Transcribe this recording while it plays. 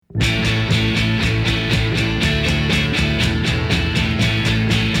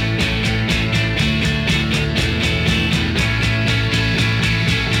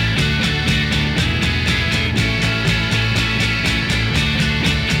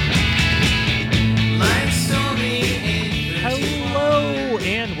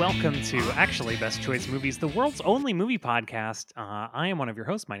welcome to Actually Best Choice Movies, the world's only movie podcast. I am one of your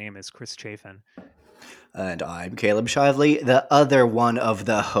hosts. My name is Chris Chafin. And I'm Caleb Shively, the other one of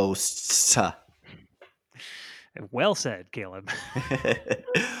the hosts. Well said, Caleb.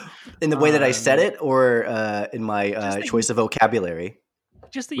 In the way that I said Um, it, or in my just that choice of vocabulary,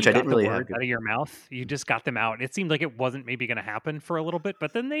 you which I got didn't the really have. words out of your mouth. You just got them out. It seemed like it wasn't maybe going to happen for a little bit,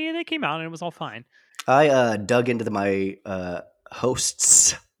 but then they came out and it was all fine. I dug into my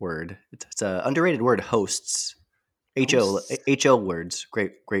hosts word. It's an underrated word, hosts. H-O words.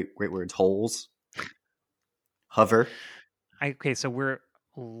 Great words. Holes. Hover. Okay, so we're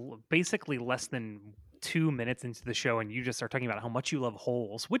basically less than 2 minutes into the show, and you just start talking about how much you love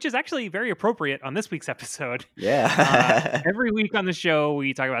holes, which is actually very appropriate on this week's episode. Yeah. Every week on the show,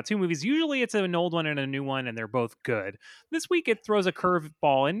 we talk about two movies. Usually it's an old one and a new one, and they're both good. This week, it throws a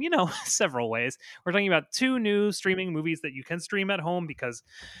curveball in, several ways. We're talking about two new streaming movies that you can stream at home because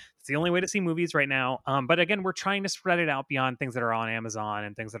it's the only way to see movies right now. But again, we're trying to spread it out beyond things that are on Amazon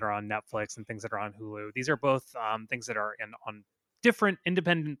and things that are on Netflix and things that are on Hulu. These are both things that are on different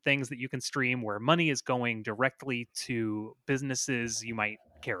independent things that you can stream where money is going directly to businesses you might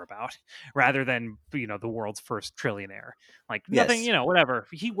care about rather than the world's first trillionaire. Like nothing, Yes. whatever,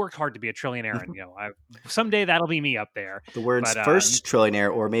 he worked hard to be a trillionaire, and someday that'll be me up there. The words But first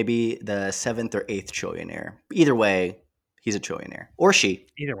trillionaire or maybe the seventh or eighth trillionaire. Either way, he's a trillionaire. Or she.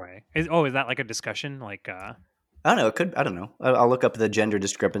 either way, is that like a discussion? Like I don't know. It could. I don't know. I'll look up the gender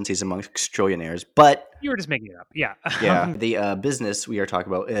discrepancies amongst trillionaires. But you were just making it up. Yeah. yeah, the business we are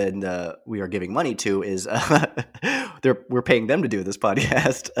talking about and we are giving money to is we're paying them to do this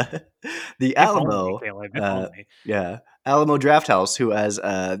podcast. The Alamo, Caleb, if only. yeah, Alamo Drafthouse, who has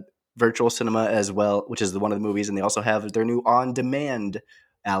virtual cinema as well, which is one of the movies, and they also have their new on-demand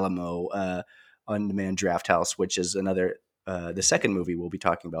Alamo on-demand Drafthouse, which is another. The second movie we'll be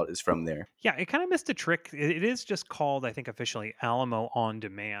talking about is from there. Yeah, it kind of missed a trick. It is just called, I think, officially Alamo On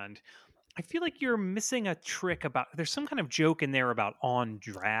Demand. I feel like you're missing a trick about. There's some kind of joke in there about on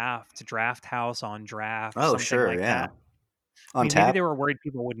draft house on draft, Oh, something sure, like yeah. that. On Maybe tap. they were worried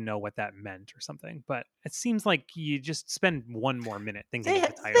people wouldn't know what that meant or something. But it seems like you just spend one more minute thinking of the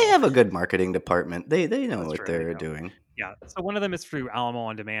title. They have a good marketing department. They know That's what true, they're doing. Yeah. So one of them is through Alamo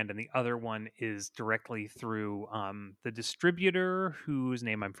On Demand, and the other one is directly through the distributor whose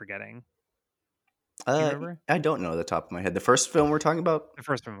name I'm forgetting. Do you remember? I don't know the top of my head. The first film we're talking about. The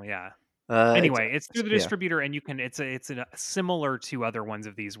first one, yeah. It's Anyway, it's through the yeah. distributor, and you can. It's similar to other ones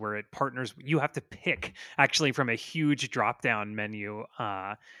of these where it partners. You have to pick actually from a huge drop down menu.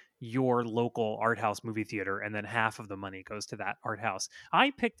 Your local art house movie theater, and then half of the money goes to that art house. I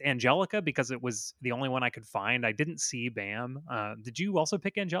picked Angelica because it was the only one I could find. I didn't see BAM. Did you also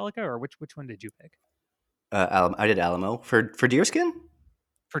pick Angelica, or which one did you pick? I did Alamo for Deerskin.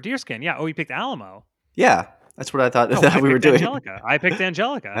 For Deerskin, yeah. Oh, you picked Alamo. Yeah, that's what I thought No, that we were doing. Angelica. I picked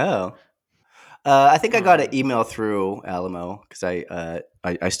Angelica. Oh, I think I got an email through Alamo because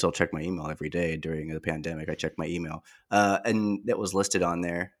I still check my email every day during the pandemic. I check my email, and it was listed on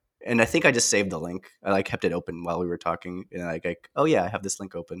there. And I think I just saved the link. I kept it open while we were talking, and oh yeah, I have this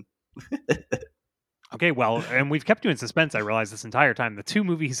link open. Okay, well, and we've kept you in suspense, I realize, this entire time. The two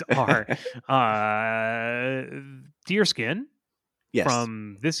movies are Deerskin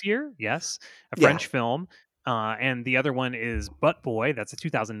from this year, yes, a French film, and the other one is Butt Boy. That's a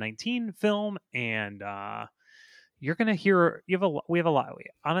 2019 film, and you're gonna hear we have a lot.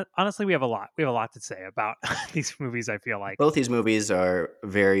 Honestly, we have a lot to say about these movies. I feel like both these movies are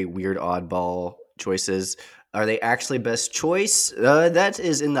very weird, oddball choices. Are they actually best choice? That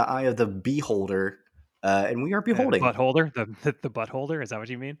is in the eye of the beholder, and we are beholding. Buttholder, the buttholder. Is that what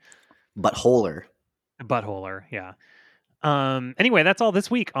you mean? Buttholer. Buttholer. Yeah. Anyway, that's all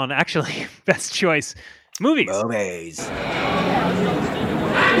this week on Actually Best Choice Movies.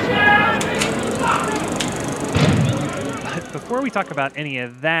 But before we talk about any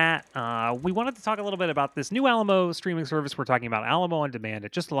of that, we wanted to talk a little bit about this new Alamo streaming service we're talking about, Alamo On Demand.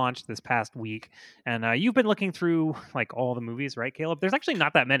 It just launched this past week, and you've been looking through like all the movies, right, Caleb? There's actually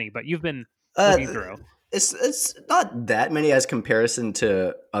not that many, but you've been looking through. It's not that many as comparison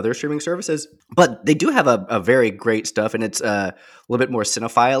to other streaming services, but they do have a very great stuff, and it's a little bit more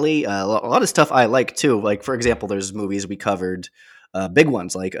cinephile-y. A lot of stuff I like too. Like for example, there's movies we covered, big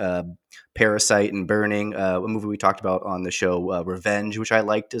ones like Parasite and Burning, a movie we talked about on the show, Revenge, which I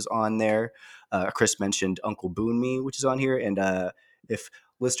liked, is on there. Chris mentioned Uncle Boon Me, which is on here, and if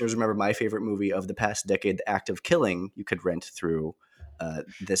listeners remember my favorite movie of the past decade, The Act of Killing, you could rent through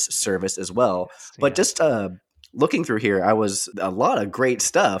this service as well. But just looking through here, I was a lot of great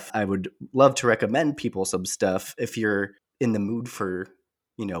stuff. I would love to recommend people some stuff if you're in the mood for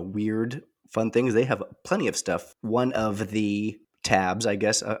weird, fun things, they have plenty of stuff. One of the tabs, I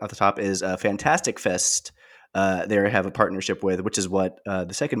guess, at the top is Fantastic Fest. They have a partnership with, which is what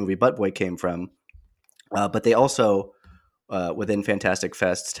the second movie Butt Boy came from. But they also, within Fantastic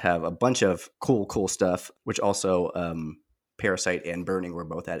Fest, have a bunch of cool stuff, which also Parasite and Burning were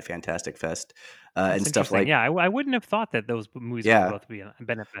both at Fantastic Fest, That's and stuff interesting. like, Yeah, I wouldn't have thought that those movies would yeah. both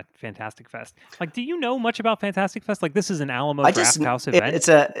been at Fantastic Fest. Like, do you know much about Fantastic Fest? Like, this is an Alamo I just Draft House it, event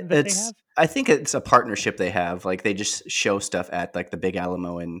that they it's have. I think it's a partnership they have. Like they just show stuff at like the Big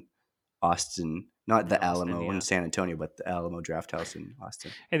Alamo in Austin, not In the Austin, Alamo in yeah. San Antonio, but the Alamo Draft House in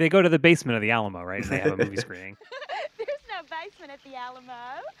Austin. Hey, they go to the basement of the Alamo, right? And they have a movie screening. There's no basement at the Alamo.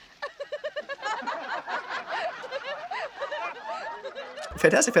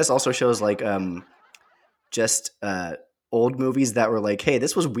 Fantastic Fest also shows like just old movies that were like, hey,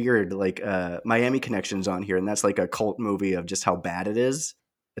 this was weird. Like Miami Connections on here, and that's like a cult movie of just how bad it is.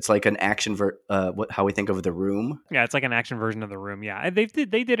 It's like an action how we think of The Room. Yeah, it's like an action version of The Room. Yeah, they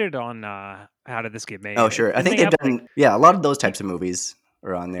did it on How Did This Get Made? Oh, sure. I Didn't think they they've have like done, yeah, a lot of those types of movies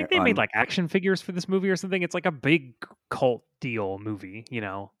are on I there. think they made like action figures for this movie or something. It's like a big cult deal movie, you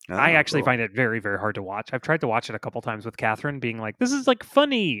know. I Oh, actually cool. find it very, very hard to watch. I've tried to watch it a couple times with Catherine, being like, "This is like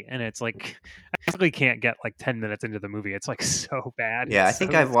funny," and it's like I basically can't get like 10 minutes into the movie. It's like so bad. Yeah, I It's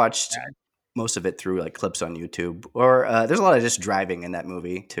think so I've watched bad. most of it through like clips on YouTube. Or there's a lot of just driving in that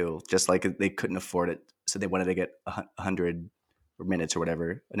movie too. Just like they couldn't afford it, so they wanted to get 100 minutes or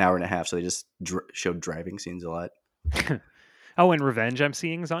whatever, an hour and a half. So they just showed driving scenes a lot. Oh, and Revenge I'm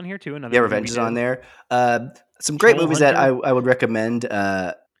seeing is on here too. Another Yeah, movie we Revenge is on did. there. Some great Troll movies that I, Hunter. I would recommend.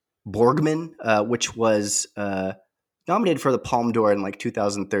 Borgman, which was nominated for the Palme d'Or in like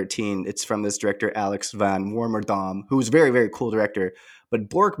 2013. It's from this director Alex van Warmerdam, who's a very, very cool director. But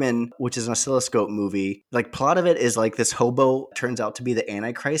Borgman, which is an oscilloscope movie, like plot of it is like this hobo turns out to be the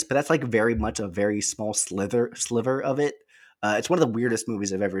Antichrist, but that's like very much a very small sliver of it. It's one of the weirdest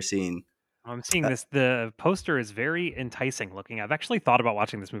movies I've ever seen. I'm seeing this. The poster is very enticing looking. I've actually thought about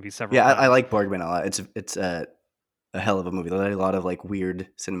watching this movie several Yeah, I times. like Borgman a lot. It's a hell of a movie. There's a lot of like weird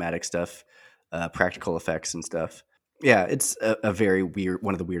cinematic stuff, practical effects and stuff. Yeah, it's a very weird,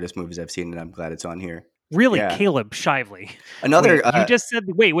 one of the weirdest movies I've seen, and I'm glad it's on here. Really, Yeah, Caleb Shively. another. Wait, you just said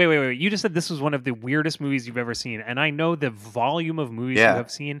wait. You just said this was one of the weirdest movies you've ever seen, and I know the volume of movies you Yeah, have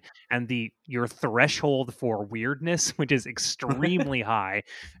seen and your threshold for weirdness, which is extremely high.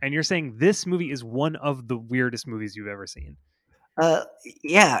 And you're saying this movie is one of the weirdest movies you've ever seen. uh,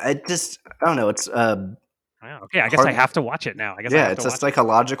 yeah. It just I don't know. It's Wow. Okay, I guess I hard. have to watch it now. I guess I Yeah, have it's to a watch it.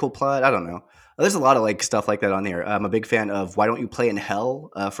 psychological plot. I don't know. There's a lot of like stuff like that on here. I'm a big fan of Why Don't You Play in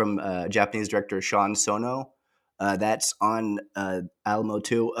Hell from Japanese director Sean Sono. That's on Alamo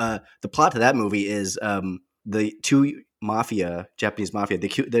too. The plot of that movie is the two Japanese mafia, the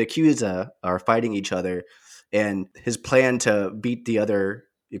Yakuza are fighting each other, and his plan to beat the other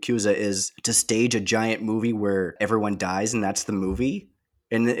Yakuza is to stage a giant movie where everyone dies, and that's the movie.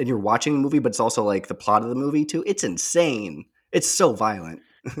 And you're watching the movie, but it's also like the plot of the movie too. It's insane. It's so violent.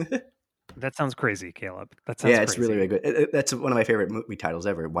 That sounds crazy, Caleb. That sounds Yeah, it's really, crazy. really good. That's one of my favorite movie titles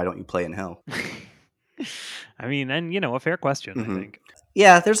ever. Why Don't You Play in Hell? I mean, and a fair question, I Hmm. think.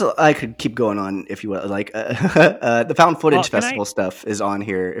 Yeah, I could keep going on if you want. Like the found Well, footage can I? festival stuff is on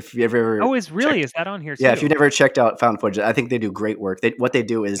here. If you ever Oh, is that on here yeah, if you've too? never checked out found footage, I think they do great work. What they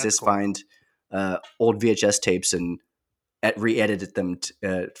do is That's just cool. find old VHS tapes and re-edited them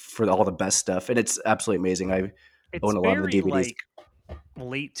for all the best stuff, and it's absolutely amazing. I It's own a lot of the very DVDs. like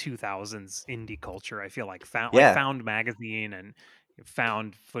late 2000s indie culture. I feel like Yeah, found magazine and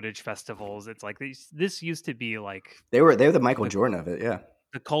found footage festivals. It's like this used to be like they were the Michael the Jordan of it. Yeah.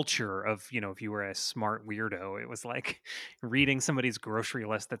 the culture of, if you were a smart weirdo, it was like reading somebody's grocery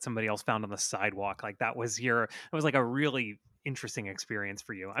list that somebody else found on the sidewalk. Like it was like a really interesting experience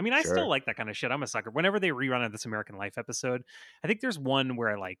for you. I mean, I still Sure. like that kind of shit. I'm a sucker. Whenever they rerun of This American Life episode, I think there's one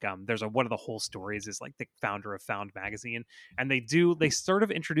where like there's one of the whole stories is like the founder of Found magazine, and they sort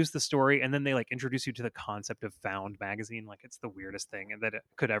of introduce the story, and then they like introduce you to the concept of Found magazine. Like it's the weirdest thing that it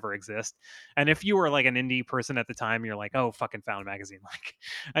could ever exist. And if you were like an indie person at the time, you're like, oh, fucking Found magazine. Like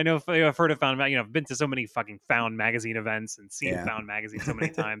I know I've heard of Found, I've been to so many fucking Found magazine events and seen Yeah. Found magazine so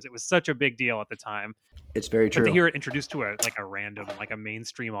many times. It was such a big deal at the time. It's very But to true. hear it introduced to a random, like a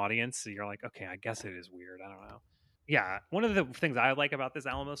mainstream audience, so you're like, okay, I guess it is weird. I don't know. Yeah, one of the things I like about this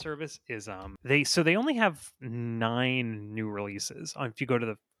Alamo service is they only have 9 new releases. If you go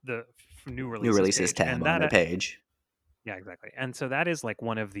to the new New releases releases page, tab and on their page. yeah, exactly. And so that is like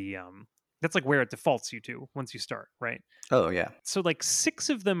one of the that's like where it defaults you to once you start, right? Oh yeah. So like 6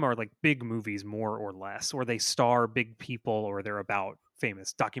 of them are like big movies more or less, or they star big people, or they're about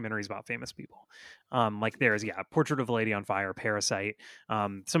famous documentaries about famous people. Like there's Portrait of a Lady on Fire, Parasite,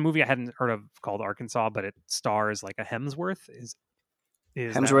 some movie I hadn't heard of called Arkansas, but it stars like a Hemsworth. Is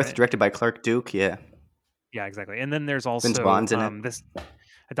that Hemsworth, right? directed by Clark Duke. Yeah, Yeah, exactly. And then there's Vince also Vaughn's in it.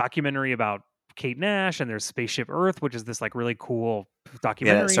 a documentary about Kate Nash, and there's Spaceship Earth, which is this like really cool Yeah, that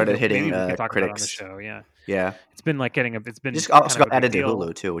documentary started that hitting maybe we could talk about on the critics. show. Yeah, Yeah, it's been like it's been just also kind of a got big added to deal.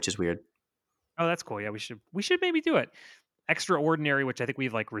 Hulu too, which is weird. Oh, that's cool. Yeah, we should maybe do it. Extraordinary, which I think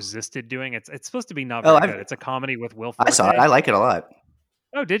we've like resisted doing. It's supposed to be not Oh, very good. It's a comedy with Will I saw it. Forte. I like it a lot.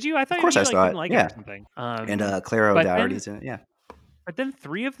 Oh, did you? I Of thought course, you I like saw didn't it. like it Yeah, or something. and Claire But then O'Doherty's in it. Yeah. But then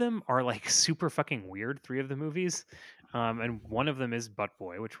three of them are like super fucking weird. Three of the movies, and one of them is Butt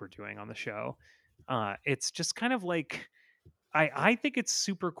Boy, which we're doing on the show. It's just kind of like I think it's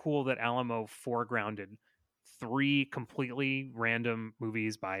super cool that Alamo foregrounded three completely random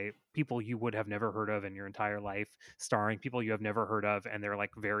movies by people you would have never heard of in your entire life, starring people you have never heard of, and they're like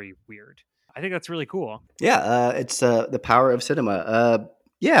very weird. I think that's really cool. Yeah, it's the power of cinema.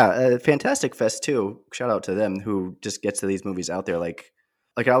 Yeah, Fantastic Fest too. Shout out to them who just gets to these movies out there. Like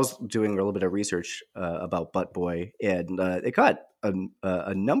I was doing a little bit of research about Butt Boy, and it got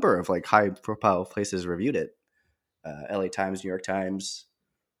a number of like high profile places reviewed it. L.A. Times, New York Times.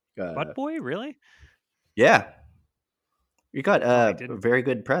 Butt Boy, really? Yeah, you got I didn't. very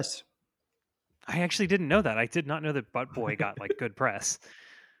good press. I actually didn't know that. I did not know that Butt Boy got like good press.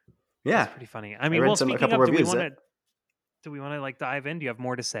 Yeah, That's pretty funny. I mean, read well, a speaking couple of, do we reviews. want to like dive in? Do you have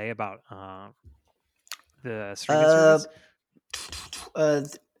more to say about the streaming Uh,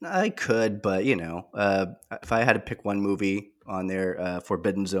 service? I could, but if I had to pick one movie on there,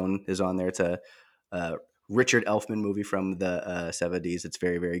 Forbidden Zone is on there. It's a Richard Elfman movie from the 70s. It's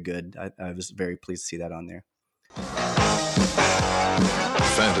very, very good. I was very pleased to see that on there.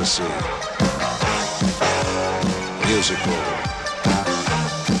 Fantasy, musical,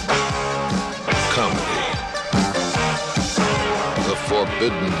 comedy, The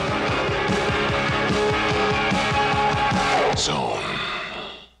Forbidden Zone.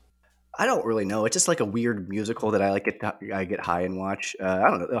 I don't really know. It's just like a weird musical that I get high and watch. I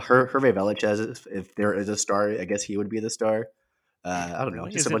don't know. Hervé Villechaize, if there is a star, I guess he would be the star. I don't know.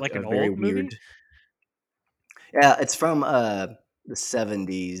 Really? Just Is a it bunch like an of very old weird. movie? Yeah, it's from the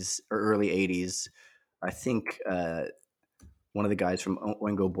 70s or early 80s. I think one of the guys from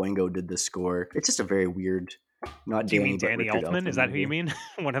Oingo Boingo did the score. It's just a very weird, not Do you Danny, mean but Danny Richard Elfman? Is that who you movie. mean?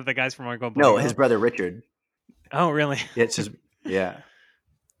 One of the guys from Oingo Boingo? No, his brother Richard. Oh, really? Yeah, it's just yeah.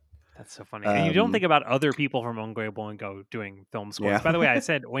 That's so funny. And you don't think about other people from Oingo Boingo doing film scores. Yeah. By the way, I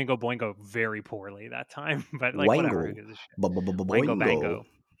said Oingo Boingo very poorly that time, but like whatever. Who gives a shit? Oingo Bango.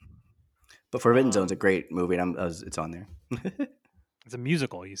 But Forbidden Zone's a great movie, and it's on there. It's a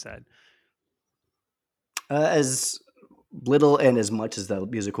musical, you said. As little and as much as the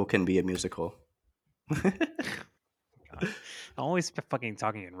musical can be a musical. God. I'm always fucking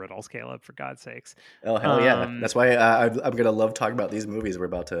talking in riddles, Caleb, for God's sakes. Oh, hell yeah. That's why I'm going to love talking about these movies we're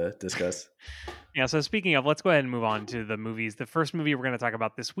about to discuss. Yeah, so speaking of, let's go ahead and move on to the movies. The first movie we're going to talk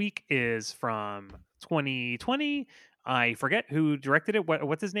about this week is from 2020. I forget who directed it.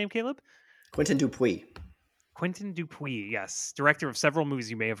 What's his name, Caleb? Quentin Dupuis. Quentin Dupuis, yes. Director of several movies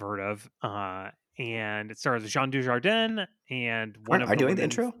you may have heard of. And it stars Jean Dujardin and one of Are the doing the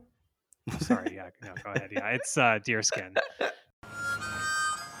women's- intro? Oh, sorry, yeah, no, go ahead. Yeah, it's Deerskin.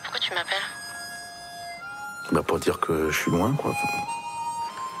 Pourquoi tu m'appelles? Bah pour dire que je suis loin, quoi.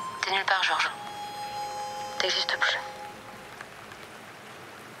 T'es nulle part, Georges. T'existes plus.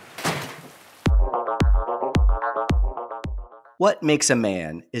 What makes a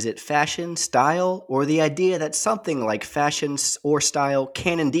man? Is it fashion, style, or the idea that something like fashion or style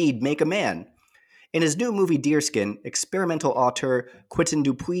can indeed make a man? In his new movie Deerskin, experimental auteur Quentin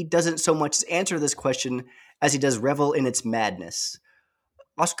Dupuis doesn't so much as answer this question as he does revel in its madness.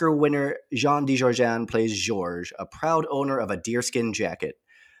 Oscar winner Jean Dujardin plays Georges, a proud owner of a deerskin jacket.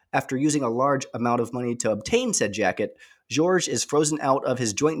 After using a large amount of money to obtain said jacket, Georges is frozen out of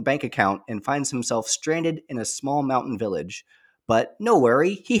his joint bank account and finds himself stranded in a small mountain village. But no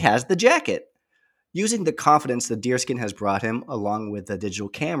worry, he has the jacket. Using the confidence the deerskin has brought him, along with the digital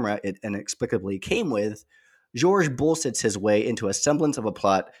camera it inexplicably came with, Georges bullshits his way into a semblance of a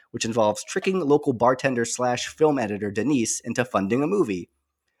plot which involves tricking local bartender / film editor Denise into funding a movie.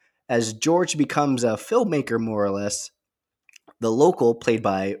 As George becomes a filmmaker, more or less, the local, played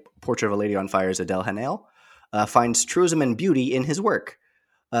by Portrait of a Lady on Fire's Adele Hanel, finds truism and beauty in his work.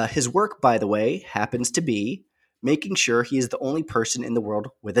 His work, by the way, happens to be making sure he is the only person in the world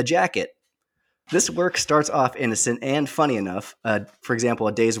with a jacket. This work starts off innocent and funny enough. For example,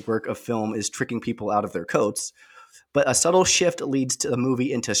 a day's work of film is tricking people out of their coats. but a subtle shift leads to the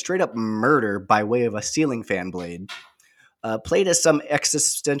movie into straight up murder by way of a ceiling fan blade. Played as some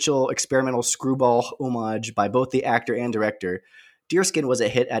existential experimental screwball homage by both the actor and director, Deerskin was a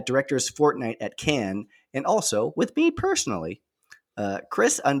hit at Directors Fortnight at Cannes, and also with me personally.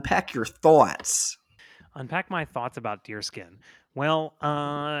 Chris, unpack your thoughts. Unpack my thoughts about Deerskin. Well,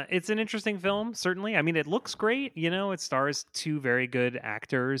 it's an interesting film, certainly. I mean, it looks great. It stars two very good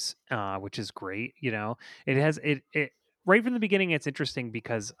actors, which is great. It has it right from the beginning. It's interesting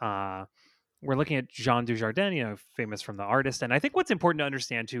because we're looking at Jean Dujardin, famous from The Artist, and I think what's important to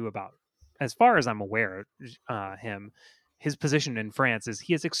understand too about, as far as I'm aware, his position in France is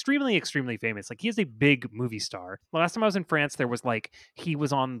he is extremely, extremely famous. Like, he is a big movie star. The last time I was in France, there was he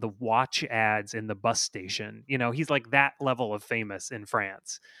was on the watch ads in the bus station. He's like that level of famous in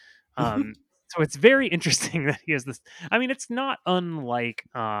France. So it's very interesting that he has this. I mean, it's not unlike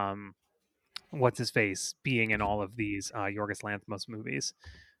what's his face being in all of these Yorgos Lanthimos movies.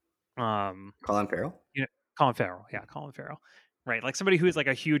 Colin Farrell? Colin Farrell. Yeah, Colin Farrell. Right, like somebody who is like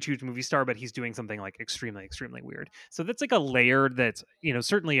a huge movie star, but he's doing something like extremely, extremely weird. So that's like a layer that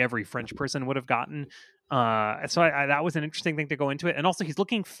certainly every French person would have gotten. So that was an interesting thing to go into it. And also, he's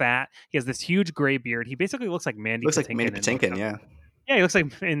looking fat. He has this huge gray beard. He basically looks like Mandy. Looks like Mandy Patinkin, yeah. Yeah, he looks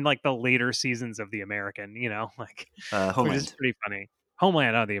like in like the later seasons of The American. Homeland. Which is pretty funny.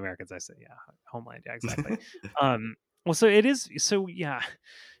 Homeland, The Americans. I said, yeah, Homeland. Yeah, exactly. Well, so it is. So yeah,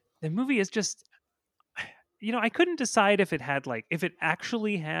 the movie is just. I couldn't decide if it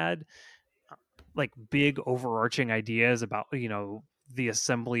actually had like big overarching ideas about, the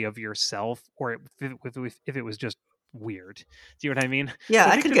assembly of yourself, or if it was just weird. Do you know what I mean? Yeah, So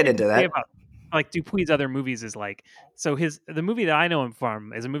I could get into that. About, like, Dupuy's other movies is like, so the movie that I know him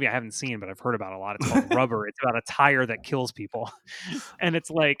from is a movie I haven't seen, but I've heard about a lot. It's called Rubber. It's about a tire that kills people. And it's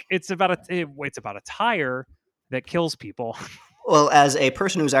about a tire that kills people. Well, as a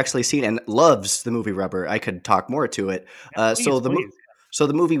person who's actually seen and loves the movie Rubber, I could talk more to it. Yeah, So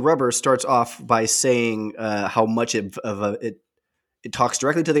the movie Rubber starts off by saying how much it talks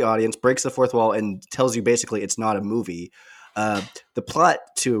directly to the audience, breaks the fourth wall, and tells you basically it's not a movie. The plot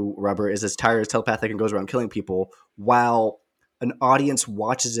to Rubber is this tire is telepathic and goes around killing people, while an audience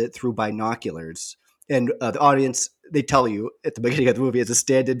watches it through binoculars. And the audience, they tell you at the beginning of the movie, is a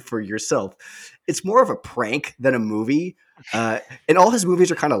stand-in for yourself. It's more of a prank than a movie. And all his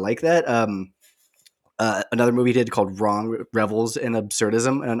movies are kind of like that. Another movie he did called Wrong revels in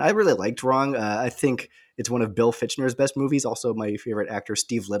absurdism. And I really liked Wrong. I think it's one of Bill Fichtner's best movies. Also, my favorite actor,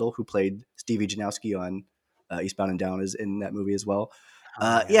 Steve Little, who played Stevie Janowski on Eastbound and Down, is in that movie as well.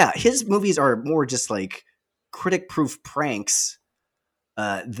 Yeah, his movies are more just like critic-proof pranks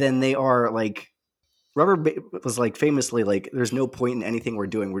than they are like Rubber was like famously like, there's no point in anything we're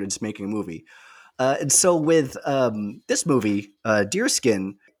doing. We're just making a movie. And so with this movie,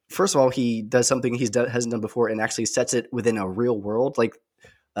 Deerskin, first of all, he does something hasn't done before and actually sets it within a real world. Like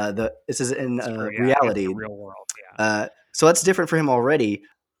this is in reality. Real world, yeah. So that's different for him already.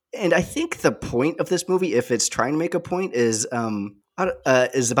 And I think the point of this movie, if it's trying to make a point, is about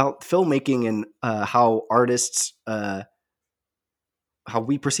filmmaking and how artists, how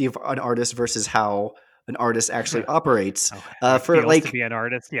we perceive an artist versus how an artist actually operates. For like to be an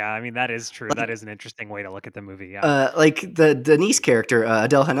artist, yeah. I mean, that is true. That is an interesting way to look at the movie. Yeah, like the Denise character,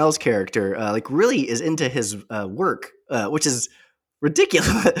 Adele Hanel's character, like really is into his work, which is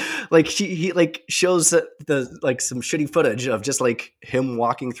ridiculous. Like he like shows the like some shitty footage of just like him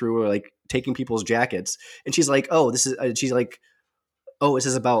walking through or like taking people's jackets, and she's like, "Oh, this is." She's like, "Oh, this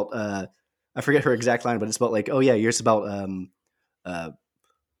is about." I forget her exact line, but it's about like, "Oh yeah, yours about."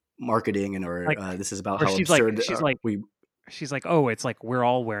 Marketing and this is about how absurd she's like, oh, it's like we're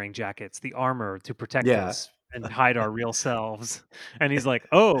all wearing jackets, the armor to protect us and hide our real selves. And he's like,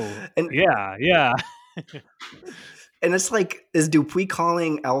 oh, and yeah. And it's like, is Dupuy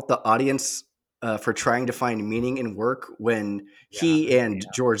calling out the audience for trying to find meaning in work when he and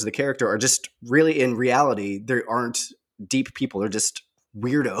George, the character, are just really in reality, there aren't deep people. They're just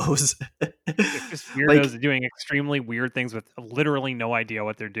weirdos. It's just weirdos doing extremely weird things with literally no idea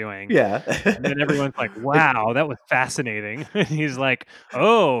what they're doing. Yeah. And then everyone's like, wow, that was fascinating. And he's like,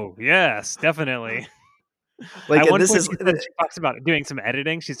 oh, yes, definitely. Like, at one point she talks about doing some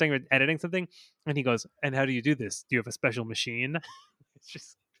editing. She's talking about editing something. And he goes, and how do you do this? Do you have a special machine? It's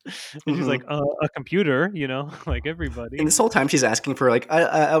just... And she's like, a computer, like everybody. And this whole time she's asking for like,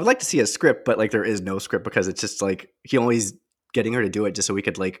 I would like to see a script, but like there is no script because it's just like he always getting her to do it just so we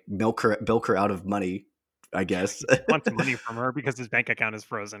could like bilk her out of money I guess. Wants money from her because his bank account is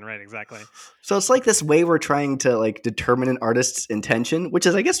frozen, right? Exactly. So it's like this way we're trying to like determine an artist's intention, which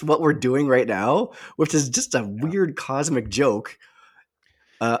is I guess what we're doing right now, which is just a weird cosmic joke.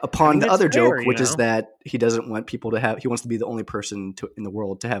 Upon the it's other fair, joke, which is that he doesn't want people to have, he wants to be the only person in the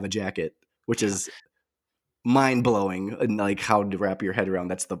world to have a jacket, which is mind blowing, and like how to wrap your head around.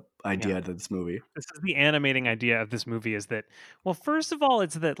 That's the idea of this movie. This is the animating idea of this movie is that, well, first of all,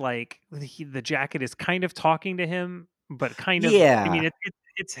 it's that like the jacket is kind of talking to him, but kind of, I mean,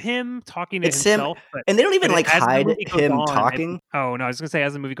 it's him talking to himself, but, and they don't even but like as the hide movie goes him on, talking. Oh no, I was gonna say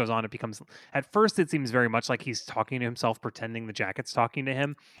as the movie goes on, it becomes at first it seems very much like he's talking to himself, pretending the jacket's talking to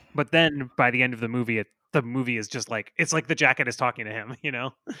him, but then by the end of the movie, the movie is just like it's like the jacket is talking to him, you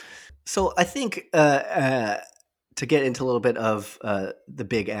know. So I think to get into a little bit of the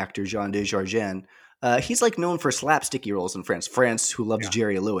big actor Jean Dujardin, he's like known for slapsticky roles in France. France, who loves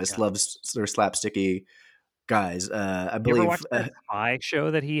Jerry Lewis, loves their slapsticky guys. I believe. You ever watched that spy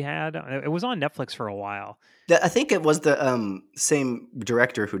show that he had? It was on Netflix for a while. I think it was the same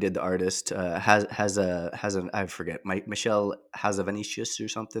director who did The Artist. I forget, Michel Hazanavicius or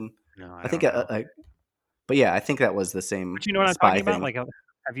something. No, I think. But yeah, I think that was the same. But you know what I'm talking about? Like,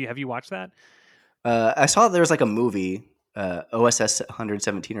 have you watched that? I saw there was like a movie, OSS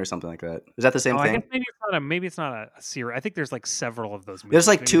 117 or something like that. Is that the same thing? I guess maybe it's not a series. I think there's like several of those movies. There's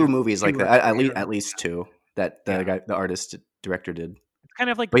like two movies like that. At least two that the artist director did. It's kind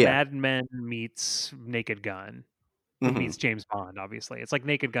of like Mad Men meets Naked Gun meets James Bond. Obviously, it's like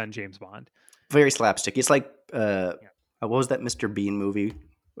Naked Gun, James Bond. Very slapstick. It's like what was that Mr. Bean movie?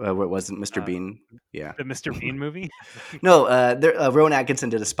 Where it wasn't Mr. Bean. Yeah, the Mr. Bean movie. No, Rowan Atkinson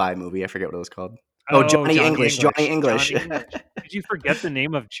did a spy movie. I forget what it was called. Oh, Johnny English. Johnny English. Did you forget the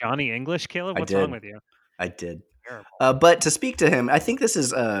name of Johnny English, Caleb? What's wrong with you? I did. But to speak to him, I think this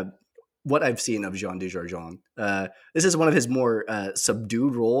is what I've seen of Jean Dujardin. This is one of his more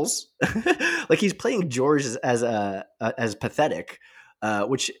subdued roles. Like he's playing George as pathetic,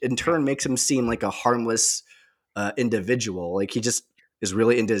 which in turn makes him seem like a harmless individual. Like he just is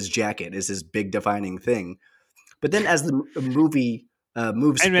really into his jacket, is his big defining thing. But then as the movie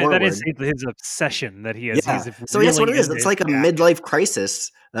moves forward, that is his obsession that he has. Yeah. So that's what it is. It's like a midlife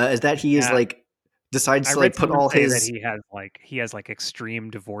crisis. Is that he is like decides to like put all his. That he has like extreme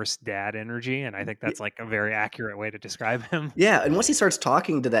divorced dad energy, and I think that's like a very accurate way to describe him. Yeah, and once he starts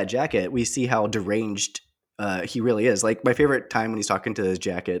talking to that jacket, we see how deranged he really is. Like my favorite time when he's talking to his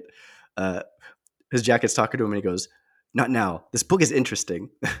jacket's talking to him, and he goes, "Not now. This book is interesting."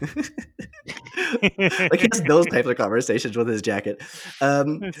 Like he has those types of conversations with his jacket.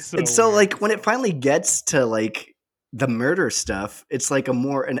 And so like when it finally gets to like the murder stuff, it's like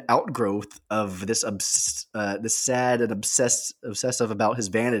an outgrowth of this this sad and obsessive about his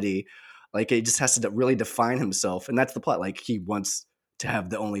vanity. Like it just has to really define himself, and that's the plot. Like he wants to have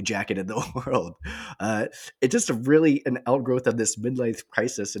the only jacket in the world. It's just an outgrowth of this midlife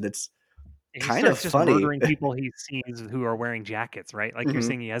crisis, and it's kind of just funny. Murdering people he sees who are wearing jackets, right? Like you're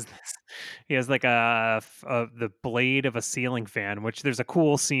saying, he has like the blade of a ceiling fan. Which there's a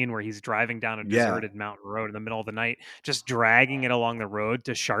cool scene where he's driving down a deserted mountain road in the middle of the night, just dragging it along the road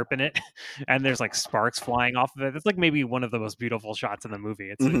to sharpen it, and there's like sparks flying off of it. It's like maybe one of the most beautiful shots in the movie.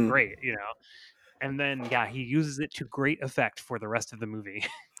 It's great, you know. And then he uses it to great effect for the rest of the movie.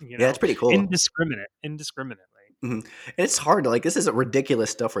 You know? Yeah, it's pretty cool. Indiscriminately. And it's hard to this isn't ridiculous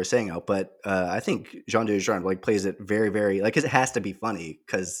stuff we're saying out, but I think Jean Dujardin like plays it very, very because it has to be funny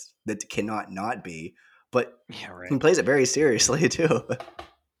because that cannot not be, but he plays it very seriously too.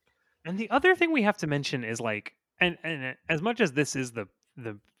 And the other thing we have to mention is like, and as much as this is the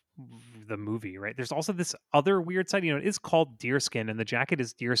movie, right? There's also this other weird side. You know, it is called deerskin, and the jacket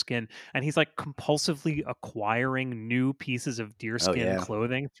is deerskin, and he's like compulsively acquiring new pieces of deerskin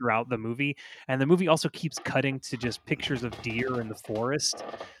clothing throughout the movie. And the movie also keeps cutting to just pictures of deer in the forest.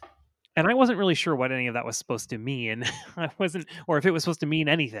 And I wasn't really sure what any of that was supposed to mean. Or if it was supposed to mean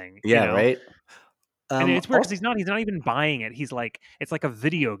anything. Yeah, you know? right. And it's weird because he's not even buying it. He's like, it's like a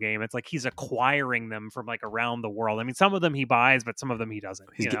video game. It's like he's acquiring them from like around the world. I mean, some of them he buys, but some of them he doesn't.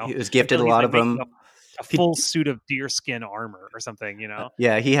 He was gifted a lot of them. A full suit of deerskin armor or something, you know?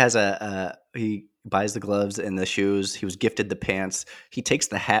 Yeah, he has he buys the gloves and the shoes. He was gifted the pants. He takes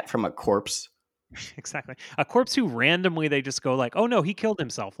the hat from a corpse. Exactly. A corpse who randomly they just go like, oh no, he killed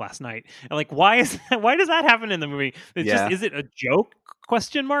himself last night. And like, why does that happen in the movie? Is it a joke? ?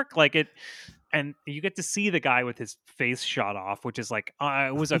 Like it. And you get to see the guy with his face shot off, which is like,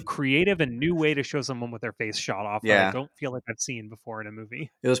 it was a creative and new way to show someone with their face shot off that I don't feel like I've seen before in a movie.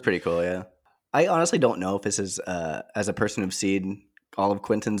 It was pretty cool, yeah. I honestly don't know if this is, as a person who's seen all of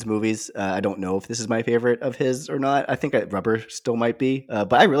Quentin's movies. I don't know if this is my favorite of his or not. I think Rubber still might be,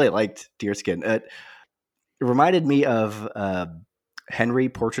 but I really liked Deerskin. It reminded me of Henry,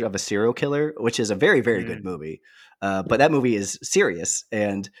 Portrait of a Serial Killer, which is a very, very good movie. But that movie is serious,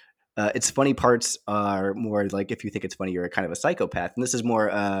 and its funny parts are more like, if you think it's funny, you're a kind of a psychopath. And this is more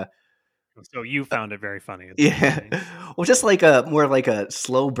So you found it very funny. yeah. Well, just like a more like a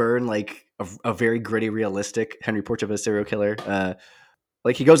slow burn, like a very gritty, realistic Henry Portrait of a Serial Killer.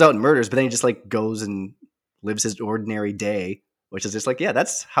 Like he goes out and murders, but then he just like goes and lives his ordinary day, which is just like, yeah,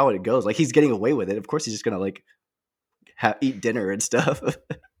 that's how it goes. Like he's getting away with it. Of course, he's just gonna like eat dinner and stuff.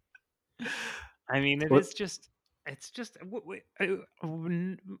 I mean, What- it's just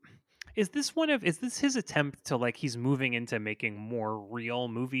is this his attempt to, like, he's moving into making more real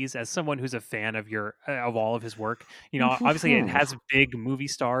movies? As someone who's a fan of of all of his work, obviously it has big movie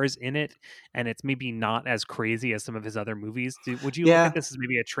stars in it, and it's maybe not as crazy as some of his other movies. Would you look Yeah. at this as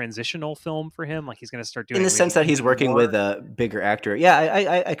maybe a transitional film for him? Like he's going to start doing In the sense that he's working more? with a bigger actor.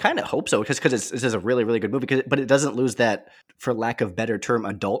 Yeah, I kind of hope so, because this is a really, really good movie, but it doesn't lose that, for lack of better term,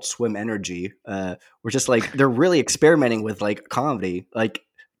 Adult Swim energy. We're just like, they're really experimenting with like comedy. Like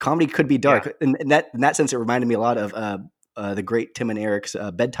comedy could be dark. In that sense, it reminded me a lot of the great Tim and Eric's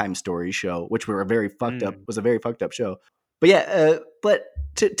Bedtime Stories show, which was a very fucked up show. But yeah, but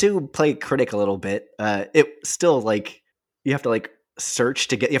to play critic a little bit, it still, like, you have to like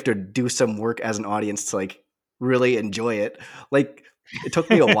search you have to do some work as an audience to like really enjoy it. Like it took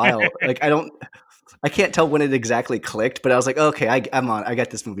me a while. Like I can't tell when it exactly clicked, but I was like, okay, I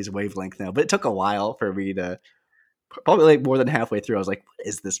got this movie's wavelength now. But it took a while for me to, probably like more than halfway through, I was like, what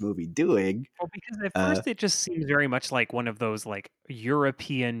is this movie doing? Well, because at first it just seems very much like one of those like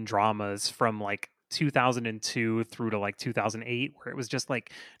European dramas from like 2002 through to like 2008, where it was just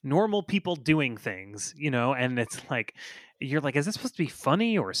like normal people doing things, and it's like you're like, is this supposed to be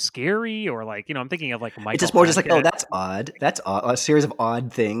funny or scary, or like, I'm thinking of like Michael. It's just more just like, oh, Hackett. that's odd. That's odd. A series of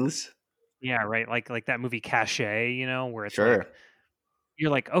odd things. Yeah, right. Like that movie Cachet, where it's Sure. like,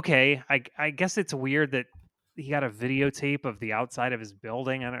 you're like, okay, I guess it's weird that he got a videotape of the outside of his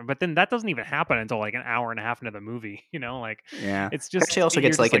building, but then that doesn't even happen until like an hour and a half into the movie. Like, Yeah. it's just, Actually also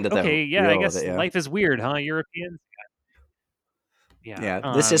gets you're like just into the okay, yeah, I real of guess it, yeah. life is weird, huh? Europeans. Yeah.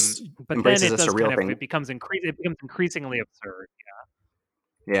 Yeah. This just but embraces then a surreal thing. it becomes increasingly absurd.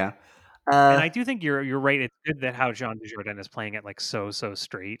 Yeah. And I do think you're right. It's good that how Jean Dujardin is playing it like so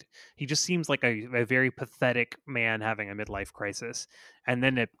straight. He just seems like a very pathetic man having a midlife crisis, and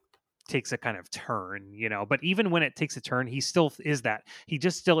then it takes a kind of turn, But even when it takes a turn, he still is that. He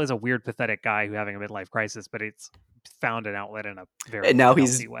just still is a weird, pathetic guy who having a midlife crisis, but it's found an outlet in a very and now healthy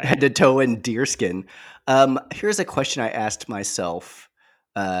he's way. head to toe in deerskin. Here's a question I asked myself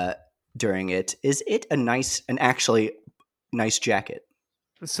during it: is it an actually nice jacket?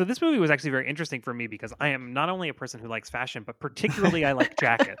 So this movie was actually very interesting for me because I am not only a person who likes fashion, but particularly I like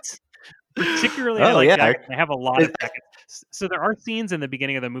jackets. I like jackets. I have a lot of jackets. So there are scenes in the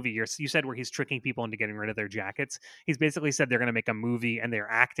beginning of the movie you said where he's tricking people into getting rid of their jackets. He's basically said they're going to make a movie and they're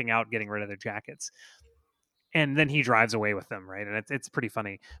acting out getting rid of their jackets. And then he drives away with them, right? And it's pretty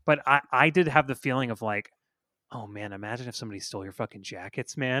funny. But I did have the feeling of like, oh man, imagine if somebody stole your fucking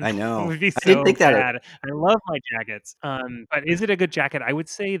jackets, man. I know. It would be so I didn't think that. bad. I love my jackets. But is it a good jacket? I would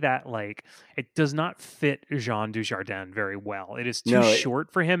say that like it does not fit Jean Dujardin very well. It is too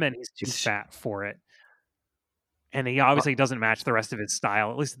short for him and he's too fat for it. And he obviously doesn't match the rest of his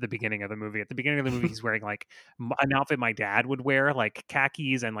style, at least at the beginning of the movie. At the beginning of the movie, he's wearing like an outfit my dad would wear, like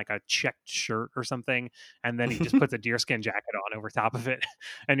khakis and like a checked shirt or something. And then he just puts a deerskin jacket on over top of it.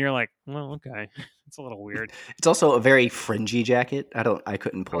 And you're like, well, okay. It's a little weird. It's also a very fringy jacket. I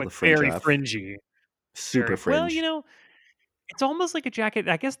couldn't pull the fringe very off. Fringy. Super fringe. Well, it's almost like a jacket.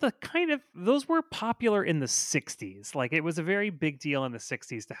 I guess those were popular in the 60s. Like it was a very big deal in the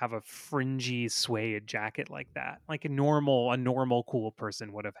 60s to have a fringy suede jacket like that. Like a normal cool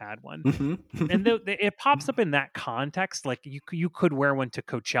person would have had one. Mm-hmm. And it pops up in that context. Like you could wear one to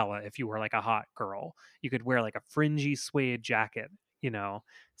Coachella if you were like a hot girl. You could wear like a fringy suede jacket,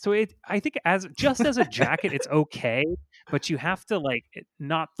 So I think as a jacket, it's okay, but you have to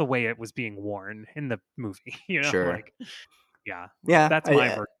not the way it was being worn in the movie, Sure. Like, yeah, that's my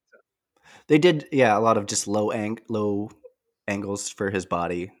version. They did, a lot of just low angles for his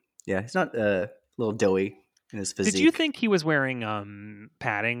body. Yeah, he's not a little doughy in his physique. Did you think he was wearing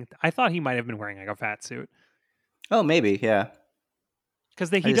padding? I thought he might have been wearing like a fat suit. Oh, maybe, yeah. Because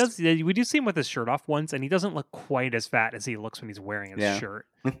we do see him with his shirt off once, and he doesn't look quite as fat as he looks when he's wearing his shirt.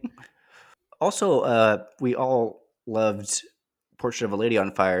 Also, we all loved Portrait of a Lady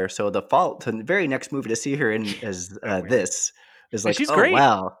on Fire, so the very next movie to see her in is this. is And like, she's oh great.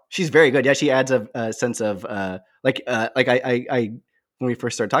 wow, she's very good. Yeah, she adds a sense of I when we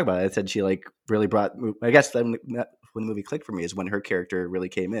first started talking about it, I said she like really brought. I guess then when the movie clicked for me is when her character really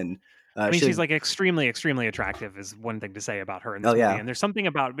came in. I mean, She she's like extremely, extremely attractive is one thing to say about her in oh this movie. yeah, And there's something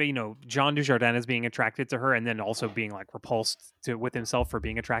about, John Dujardin being attracted to her and then also being like repulsed with himself for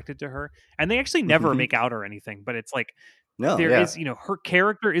being attracted to her. And they actually never make out or anything, but it's like no, there yeah, is, her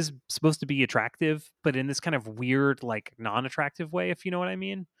character is supposed to be attractive, but in this kind of weird, like non-attractive way, if you know what I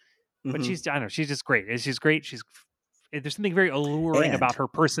mean. But hmm I don't know, she's just great. She's great. There's something very alluring about and her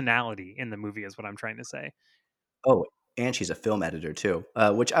personality in the movie, is what I'm trying to say. oh, and she's a film editor too,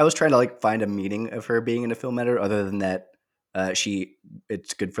 which I was trying to like find a meaning of her being in a film editor other than that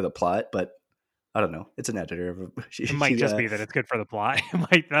it's good for the plot, but I don't know. It's an editor. It might She just be that it's good for the plot.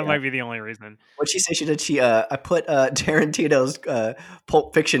 That yeah. might be the only reason. What she say she did? She I put Tarantino's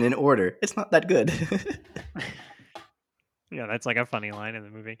Pulp Fiction in order. It's not that good. Yeah, that's like a funny line in the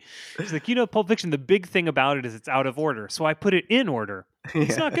movie. She's like, Pulp Fiction, the big thing about it is it's out of order. So I put it in order.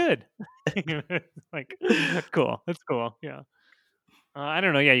 It's not Yeah. good. Like, cool. That's cool. Yeah. I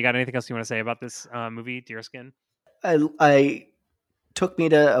don't know. Yeah, you got anything else you want to say about this movie, Deerskin? I took me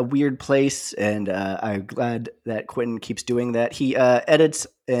to a weird place, and I'm glad that Quentin keeps doing that. He edits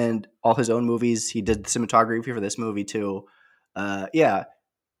and all his own movies. He did the cinematography for this movie too. Yeah,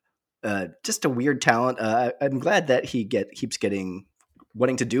 just a weird talent. I'm glad that he keeps getting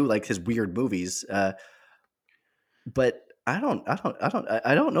wanting to do like his weird movies. But I don't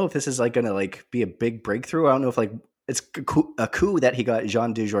know if this is like gonna like be a big breakthrough. I don't know if like it's a coup that he got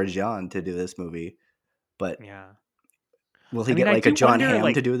Jean Dujardin to do this movie. But Yeah. will I he mean, get I like a do John wonder, Hamm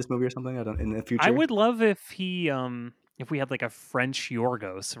like, to do this movie or something? I don't in the I future. would love if we had like a French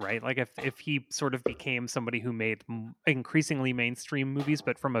Yorgos, right? Like if he sort of became somebody who made increasingly mainstream movies,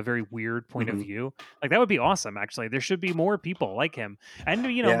 but from a very weird point of hmm view. Like that would be awesome. Actually, there should be more people like him, and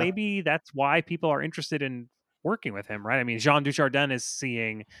Yeah. maybe that's why people are interested in working with him, right? I mean, Jean Dujardin is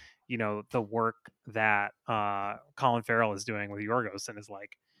seeing, the work that Colin Farrell is doing with Yorgos, and is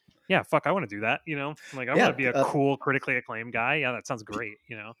like, yeah, fuck, I want to do that. Like I want to Yeah. be a cool, critically acclaimed guy. Yeah, that sounds great.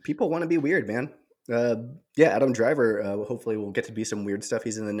 People want to be weird, man. Yeah, Adam Driver. Hopefully, will get to be some weird stuff.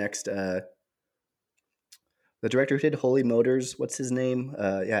 He's in the next. The director who did Holy Motors. What's his name?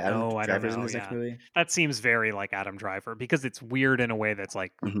 Yeah, Adam Oh, I don't Driver's in know. his next Yeah. movie. That seems very like Adam Driver because it's weird in a way that's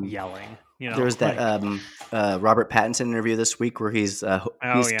like hmm yelling, There was that like, Robert Pattinson interview this week where oh he's yeah, that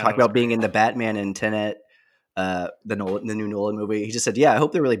talking was about being great. in the Batman and Tenet, the new Nolan movie. He just said, "Yeah, I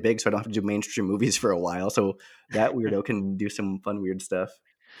hope they're really big, so I don't have to do mainstream movies for a while, so that weirdo can do some fun weird stuff."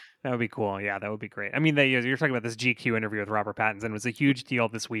 That would be cool. Yeah, that would be great. I mean, you're talking about this GQ interview with Robert Pattinson. It was a huge deal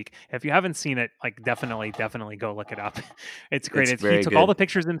this week. If you haven't seen it, like definitely, definitely go look it up. It's great. It's He very took all good. the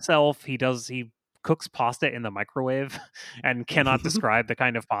pictures himself. He cooks pasta in the microwave and cannot describe the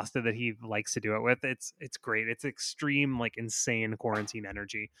kind of pasta that he likes to do it with. It's great. It's extreme, like insane quarantine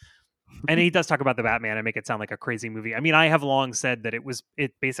energy. And he does talk about the Batman and make it sound like a crazy movie. I mean, I have long said that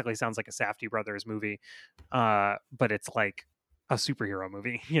it basically sounds like a Safdie brothers movie, but it's like a superhero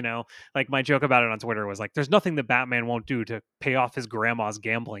movie. Like my joke about it on Twitter was like, "There's nothing the Batman won't do to pay off his grandma's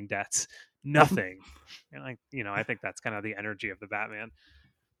gambling debts. Nothing." And I think that's kind of the energy of the Batman.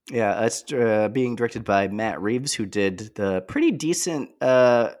 Yeah, it's being directed by Matt Reeves, who did the pretty decent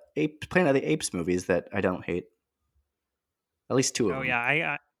Planet of the Apes movies that I don't hate. At least two of Oh them.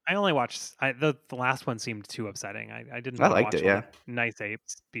 yeah, I only watched the last one seemed too upsetting. I didn't I want to liked watch it. all Yeah, the nice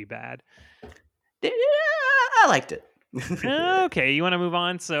apes be bad. Yeah, I liked it. Okay, you want to move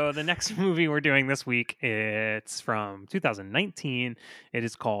on? So the next movie we're doing this week, it's from 2019. It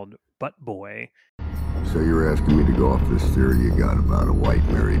is called Butt Boy. So you're asking me to go off this theory you got about a white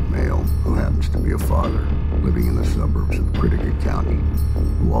married male who happens to be a father living in the suburbs of Critica County,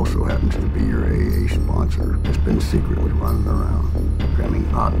 who also happens to be your AA sponsor, has been secretly running around, cramming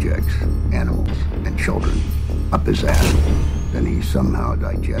objects, animals, and children up his ass. Then he somehow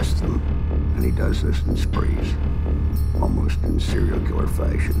digests them, and he does this in sprees, almost in serial killer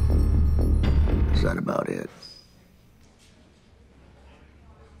fashion. Is that about it?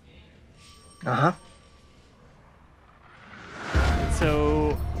 Uh-huh.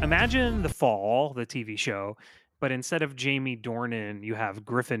 So imagine The Fall, the TV show, but instead of Jamie Dornan, you have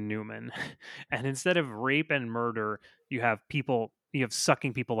Griffin Newman, and instead of rape and murder, you have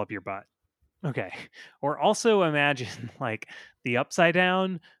sucking people up your butt. Okay. Or also imagine like the upside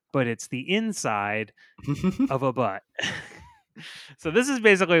down, but it's the inside of a butt. So this is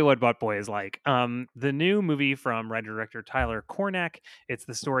basically what Butt Boy is like. The new movie from writer director Tyler Cornack. It's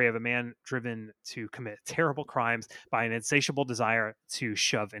the story of a man driven to commit terrible crimes by an insatiable desire to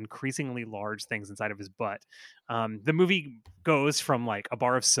shove increasingly large things inside of his butt. The movie goes from like a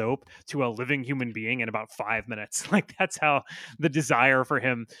bar of soap to a living human being in about 5 minutes. Like that's how the desire for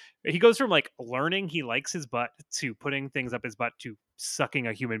him. He goes from like learning he likes his butt to putting things up his butt to sucking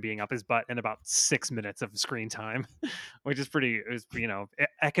a human being up his butt in about 6 minutes of screen time. Which is pretty,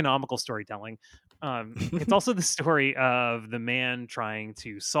 economical storytelling. It's also the story of the man trying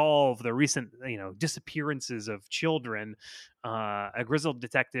to solve the recent, disappearances of children. A grizzled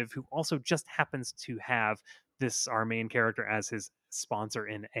detective who also just happens to have our main character as his sponsor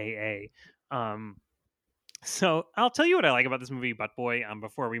in AA. So I'll tell you what I like about this movie, Butt Boy.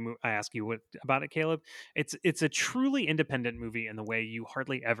 Before we move, I ask you what about it, Caleb. It's a truly independent movie in the way you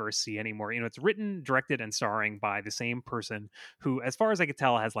hardly ever see anymore. It's written, directed, and starring by the same person who, as far as I could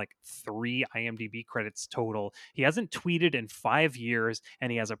tell, has like 3 IMDb credits total. He hasn't tweeted in 5 years,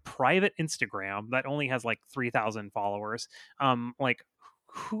 and he has a private Instagram that only has like 3,000 followers. Like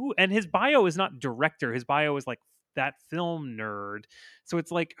who? And his bio is not director. His bio is like that film nerd. So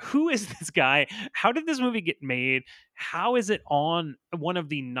it's like, who is this guy? How did this movie get made? How is it on one of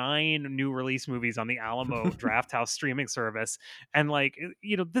the 9 new release movies on the Alamo Drafthouse streaming service? And like,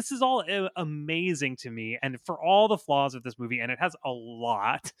 this is all amazing to me. And for all the flaws of this movie, and it has a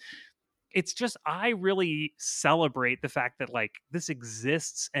lot, it's just, I really celebrate the fact that like this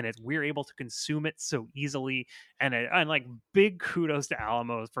exists and we're able to consume it so easily. And like big kudos to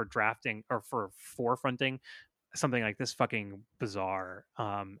Alamo for drafting or for forefronting something like this fucking bizarre.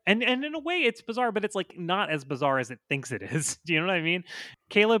 And in a way it's bizarre, but it's like not as bizarre as it thinks it is. Do you know what I mean?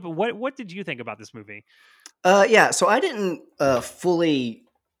 Caleb, what did you think about this movie? Yeah, so I didn't fully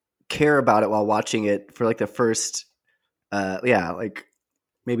care about it while watching it for like the first like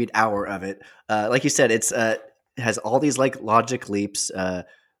maybe an hour of it. Like you said, it has all these like logic leaps.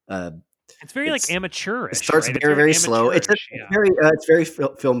 It's very like amateurish. It starts right? very slow. It's very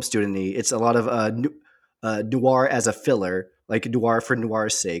film studenty. It's a lot of noir as a filler, like noir for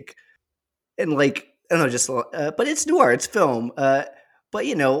noir's sake, and like I don't know, just but it's noir, it's film. But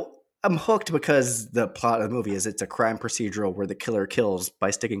I'm hooked because the plot of the movie is it's a crime procedural where the killer kills by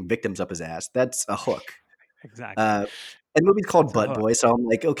sticking victims up his ass. That's a hook. Exactly. And the movie's called Butt Boy, so I'm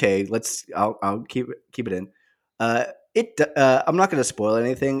like, okay, I'll keep it in. I'm not going to spoil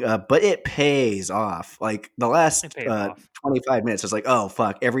anything, but it pays off. Like the last 25 minutes was like, oh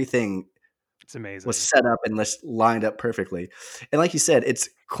fuck, everything. It's amazing. Was set up and lined up perfectly. And like you said, it's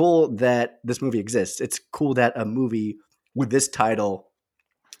cool that this movie exists. It's cool that a movie with this title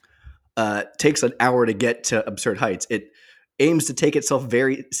takes an hour to get to absurd heights. It aims to take itself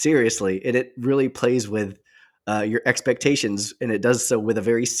very seriously, and it really plays with your expectations, and it does so with a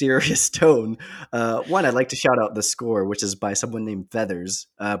very serious tone. One, I'd like to shout out the score, which is by someone named Feathers,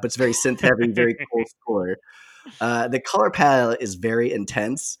 but it's very synth heavy, very cool score. The color palette is very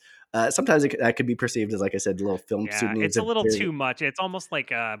intense. Sometimes that could be perceived as, like I said, a little film student. It's a little too much. It's almost like,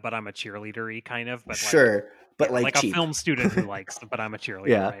 but I'm a cheerleader-y kind of. But sure, but like a film student who likes, but I'm a cheerleader.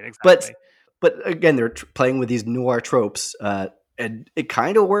 Yeah, right? Exactly. But again, they're playing with these noir tropes, and it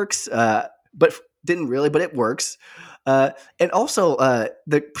kind of works, but didn't really, but it works. And also,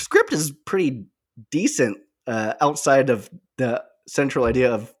 the script is pretty decent outside of the central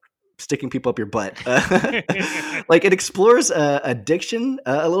idea of sticking people up your butt. Like it explores addiction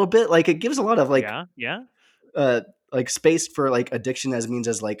a little bit. Like it gives a lot of like like space for like addiction as a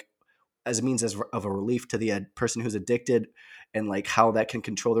means of a relief to the person who's addicted, and like how that can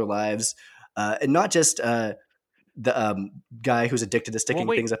control their lives, and not just the guy who's addicted to sticking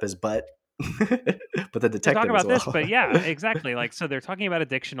things up his butt. But the detective talk about this, but yeah, exactly. Like, so they're talking about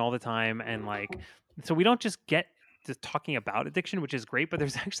addiction all the time, and like, so we don't just get to talking about addiction, which is great, but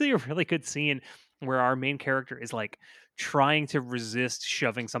there's actually a really good scene where our main character is like trying to resist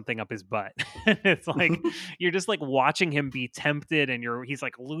shoving something up his butt. It's like you're just like watching him be tempted, and he's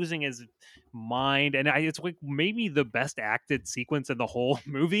like losing his mind, and it's like maybe the best acted sequence in the whole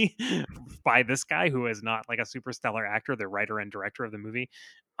movie by this guy who is not like a super stellar actor, the writer and director of the movie.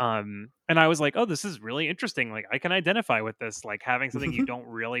 And I was like, oh, this is really interesting. Like I can identify with this, like having something you don't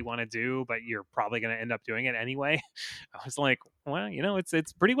really want to do, but you're probably going to end up doing it anyway. I was like, well,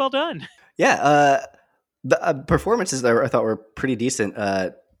 it's pretty well done. Yeah. The performances that I thought were pretty decent.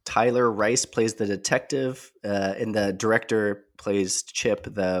 Tyler Rice plays the detective, and the director plays Chip,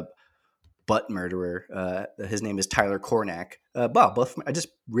 the butt murderer. His name is Tyler Cornack. Wow, I just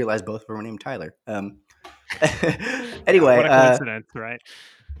realized both of them were named Tyler. Anyway, what a coincidence, right?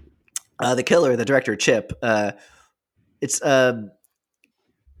 The killer, the director, Chip, it's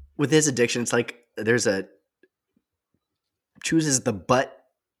with his addiction, it's like there's a chooses the butt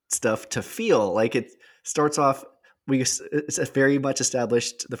stuff to feel like it starts off. It's a very much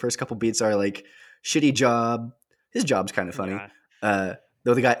established. The first couple beats are like shitty job. His job's kind of funny. Yeah.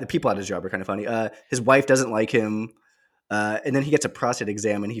 Though the people at his job are kind of funny. His wife doesn't like him, and then he gets a prostate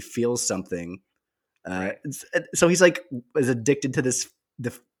exam and he feels something. Right. So he's like is addicted to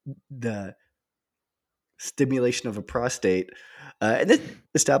the stimulation of a prostate, and it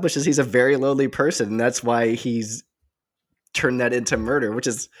establishes he's a very lonely person, and that's why he's turned that into murder, which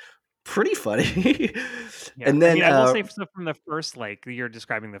is pretty funny. Yeah. And then I mean, I will say so from the first, like you're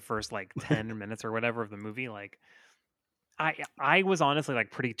describing the first like 10 minutes or whatever of the movie, like I was honestly like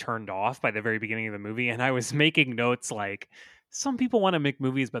pretty turned off by the very beginning of the movie, and I was making notes like some people want to make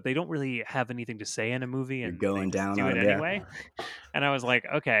movies, but they don't really have anything to say in a movie, you're and going they just down do on it it, yeah. anyway. And I was like,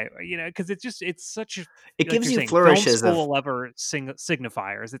 okay, because it's such a It like gives you're you saying, flourishes film of school level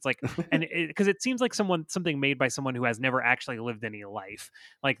signifiers. It's like, and because it seems like something made by someone who has never actually lived any life.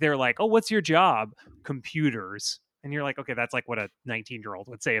 Like they're like, oh, what's your job? Computers. And you're like, okay, that's like what a 19-year-old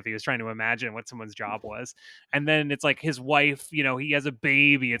would say if he was trying to imagine what someone's job was. And then it's like his wife, he has a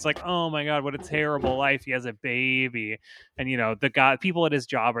baby. It's like, oh my God, what a terrible life. He has a baby. And, the people at his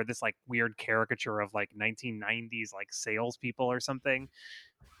job are this like weird caricature of like 1990s, like salespeople or something.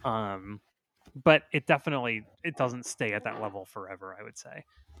 But it doesn't stay at that level forever, I would say.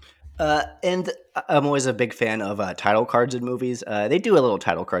 and I'm always a big fan of title cards in movies. They do a little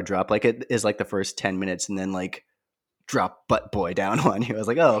title card drop, like it is like the first 10 minutes, and then like drop butt boy down on you. I was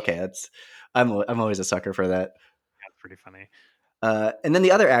like, oh, okay, I'm always a sucker for that. That's pretty funny. And then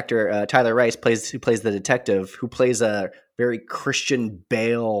the other actor, Tyler Rice, who plays the detective, who plays a very Christian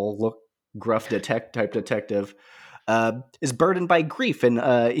Bale look gruff type detective, is burdened by grief, and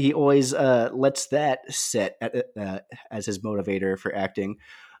he always lets that set as his motivator for acting.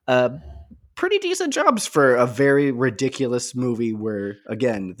 Pretty decent jobs for a very ridiculous movie where,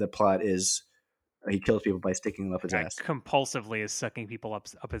 again, the plot is he kills people by sticking them up his ass. Compulsively is sucking people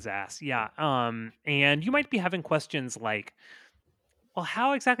up his ass. Yeah. And you might be having questions like, well,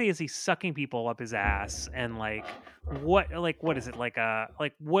 how exactly is he sucking people up his ass? And what is it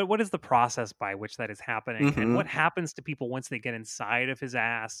what is the process by which that is happening? And what happens to people once they get inside of his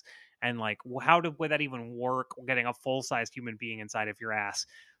ass? And would that even work? Getting a full-sized human being inside of your ass?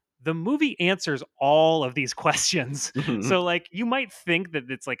 The movie answers all of these questions. So you might think that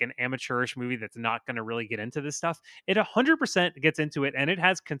it's like an amateurish movie that's not going to really get into this stuff. It 100% gets into it, and it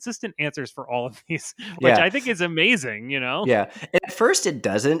has consistent answers for all of these, which I think is amazing, Yeah. And at first it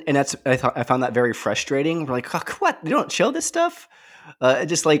doesn't, and I found that very frustrating. We're like, oh, what? They don't show this stuff? It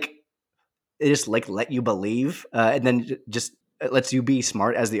just let you believe, and then just it lets you be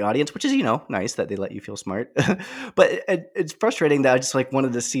smart as the audience, which is, nice that they let you feel smart. But it's frustrating that I just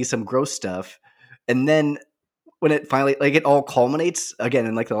wanted to see some gross stuff. And then when it finally, it all culminates again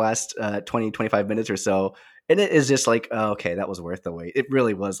in the last 20, 25 minutes or so. And it is just like, oh, okay, that was worth the wait. It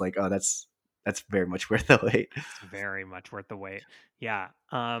really was like, oh, that's very much worth the wait. It's very much worth the wait. Yeah.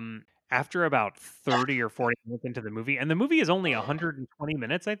 After about 30 or 40 minutes into the movie, and the movie is only 120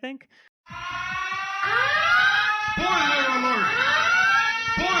 minutes, I think. Spoiler alert!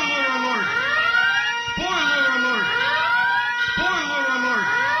 Spoiler alert! Spoiler alert! Spoiler alert!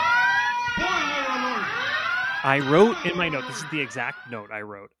 Spoiler alert! I wrote in my note, this is the exact note I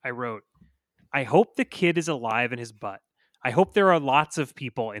wrote. I hope the kid is alive in his butt. I hope there are lots of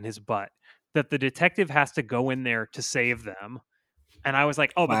people in his butt, that the detective has to go in there to save them. And I was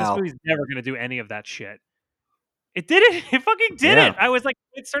like, oh, but this movie's never going to do any of that shit. It did it. It fucking did it. I was like,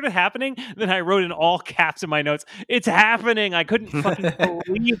 it started happening. Then I wrote in all caps in my notes, it's happening. I couldn't fucking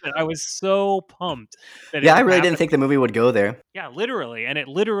believe it. I was so pumped. I really didn't think the movie would go there. Yeah, literally. And it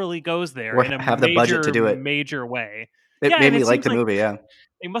literally goes there or in a have the budget to do it. Major way. It made me like the movie, yeah.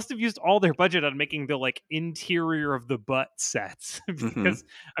 They must have used all their budget on making the interior of the butt sets because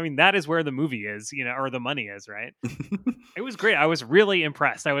I mean that is where the movie is, or the money is, right? It was great. I was really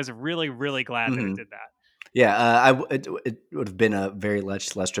impressed. I was really, really glad that it did that. Yeah, it would have been a very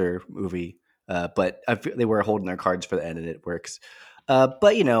Lester movie, but they were holding their cards for the end, and it works.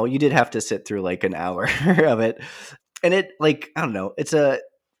 But you did have to sit through an hour of it, and it I don't know, it's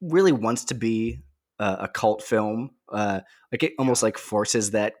really wants to be a cult film. It almost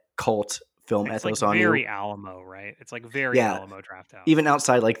forces that cult film ethos on you. Very Alamo, right? It's very Alamo Drafthouse. Even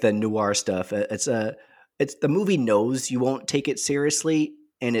outside the noir stuff, it's the movie knows you won't take it seriously,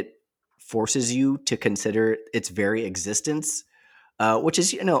 and it forces you to consider its very existence, which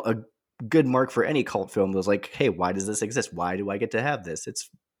is a good mark for any cult film. It was hey, why does this exist? Why do I get to have this? It's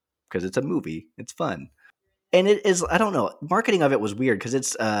because it's a movie. It's fun. and it is, I don't know, marketing of it was weird because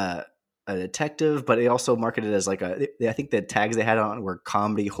it's a detective, but it also marketed as like I think the tags they had on were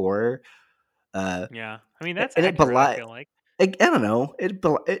comedy horror. Yeah, I mean that's And it accurate. I belies, feel like. I don't know,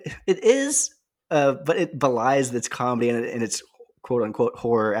 it is, but it belies its comedy and its quote unquote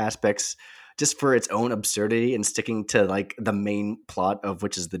horror aspects just for its own absurdity and sticking to like the main plot of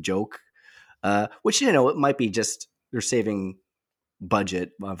which is the joke. Which, you know, it might be just they're saving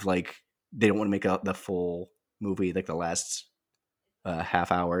budget of like they don't want to make out the full movie like the last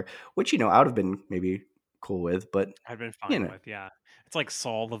half hour, which, you know, I would have been maybe cool with, but I've been you fine know. with, yeah. It's like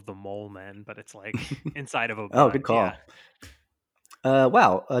Saul of the Mole Men, but it's like inside of a Oh, butt. good Yeah. call.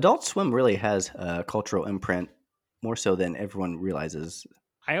 Wow, Adult Swim really has a cultural imprint more so than everyone realizes.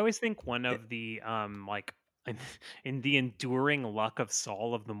 I always think one Eh, of the like in the enduring luck of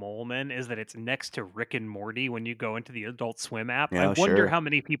Saul of the Mole Men is that it's next to Rick and Morty when you go into the Adult Swim app. I Yeah, wonder sure. how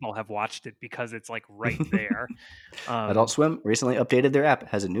many people have watched it because it's like right there. Adult Um Swim recently updated their app. It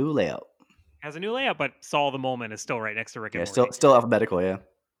has a new layout. has a new layout, but Saul the Mole Men is still right next to Rick and Yeah, Morty. still alphabetical. Yeah.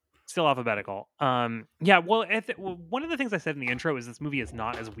 Still alphabetical. Yeah. Well, well, one of the things I said in the intro is this movie is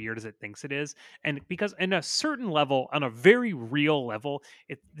not as weird as it thinks it is, and because in a certain level, on a very real level,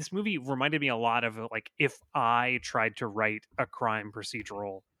 this movie reminded me a lot of like if I tried to write a crime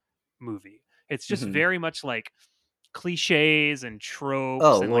procedural movie. It's just Hmm. very much like cliches and tropes,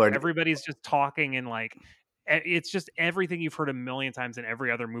 Oh and like Lord. everybody's just talking and like it's just everything you've heard a million times in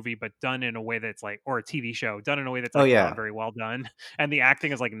every other movie, but done in a way that's like, or a TV show done in a way that's Oh like not yeah. very well done, and the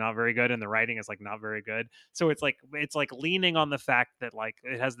acting is like not very good, and the writing is like not very good. So it's like leaning on the fact that like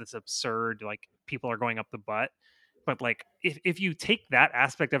it has this absurd like people are going up the butt, but like if you take that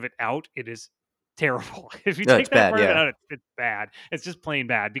aspect of it out, it is terrible. If you No, it's take that bad. part of it Yeah. out, it's bad. It's just plain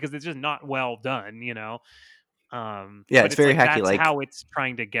bad because it's just not well done, you know. Yeah, But it's it's very like hacky. that's Like, how it's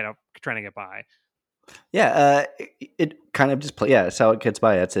trying to get by. yeah, it kind of just play. Yeah, it's how it gets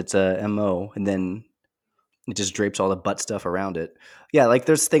by. It's a mo, and then it just drapes all the butt stuff around it. Yeah, like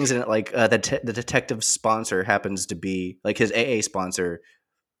there's things in it, like the detective sponsor happens to be like his AA sponsor.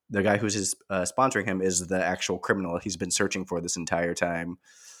 The guy who's sponsoring him is the actual criminal he's been searching for this entire time.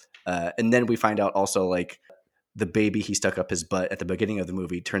 And then we find out also like the baby he stuck up his butt at the beginning of the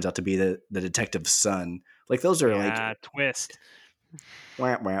movie turns out to be the detective's son. Like those are like Yeah, twist.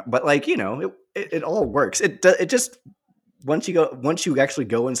 wah, wah. But like, you know, it all works. It just once you actually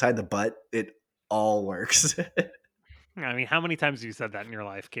go inside the butt, it all works. I mean, how many times have you said that in your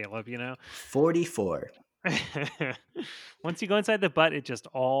life, Caleb? You know, 44. once you go inside the butt, it just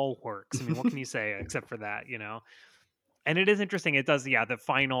all works. I mean, what can you say except for that? You know, and it is interesting. It does, yeah. The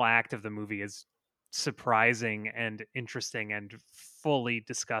final act of the movie is surprising and interesting and fully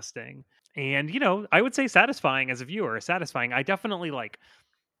disgusting. And you know, I would say satisfying as a viewer. Satisfying. I definitely like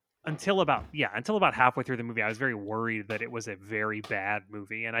until about halfway through the movie, I was very worried that it was a very bad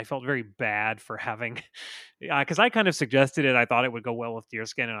movie, and I felt very bad for having, because I kind of suggested it. I thought it would go well with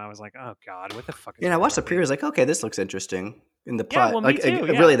Deerskin, and I was like, oh god, what the fuck is Yeah, and I wrong watched the with me? preview. I was like, okay, this looks interesting. In the Yeah, plot, well, me too.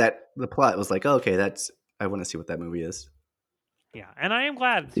 really, Yeah, that the plot was like, oh, okay, that's I want to see what that movie is. yeah, and I am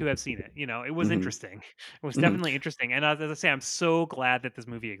glad to have seen it. You know, it was Hmm. interesting. It was Hmm. definitely interesting, and as I say, I'm so glad that this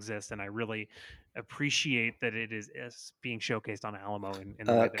movie exists, and I really appreciate that it is being showcased on Alamo in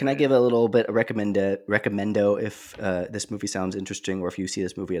the way that Can it I give is. a little bit of recommendo if this movie sounds interesting or if you see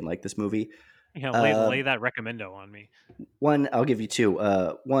this movie and like this movie? You know, Uh, lay that recommendo on me. One, I'll give you two.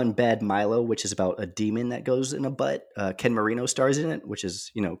 One, Bad Milo, which is about a demon that goes in a butt. Ken Marino stars in it, which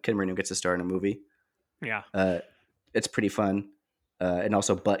is, you know, Ken Marino gets a star in a movie. Yeah. Uh, it's pretty fun, and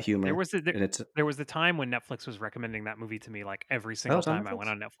also butt There humor. was a, there, And it's there was a time when Netflix was recommending that movie to me like every oh, single it's on time I went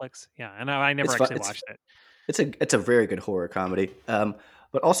Netflix. on Netflix. Yeah, and I never It's fun. actually watched it. It's a very good horror comedy.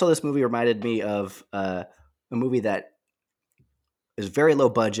 But also this movie reminded me of a movie that is very low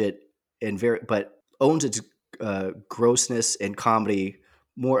budget and very but owns its grossness and comedy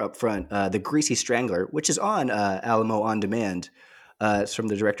more upfront. The Greasy Strangler, which is on Alamo on demand. It's from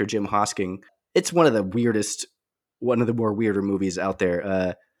the director Jim Hosking. It's one of the more weirder movies out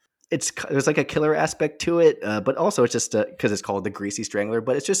there. There's like a killer aspect to it, but also it's just because it's called The Greasy Strangler.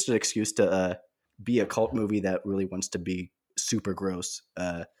 But it's just an excuse to be a cult movie that really wants to be super gross.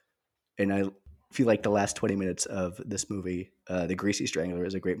 And I feel like the last 20 minutes of this movie, The Greasy Strangler,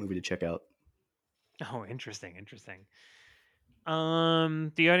 is a great movie to check out. Oh, interesting, interesting. Do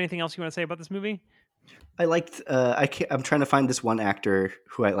you have anything else you want to say about this movie? I liked. I'm trying to find this one actor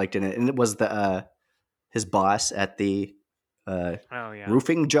who I liked in it, and it was the his boss at the Oh yeah,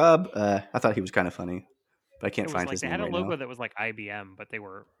 roofing job. I thought he was kind of funny, but I it can't was find like his they name had a right logo now. that was like IBM, but they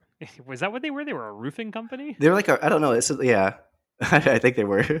were. Was that what they were? They were a roofing company. They're like I don't know. I don't know. Yeah, I think they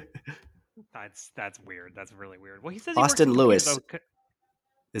were. That's weird. That's really weird. Well, he says he works Austin in comedies, Lewis though.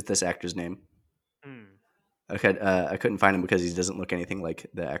 is this actor's name. Hmm. I couldn't find him because he doesn't look anything like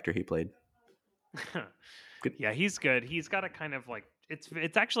the actor he played. Good. Yeah, he's good. He's got a kind of like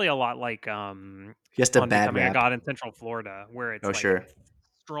it's actually a lot like He has a on bad Becoming a rap. God in Central Florida, where it's Oh, like sure.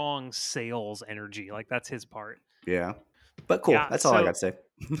 strong sales energy. Like that's his part. Yeah. But cool. Yeah, That's all I so- got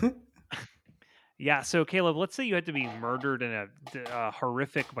to say. Yeah, so Caleb, let's say you had to be murdered in a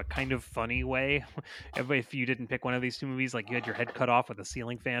horrific but kind of funny way. If you didn't pick one of these two movies, like you had your head cut off with a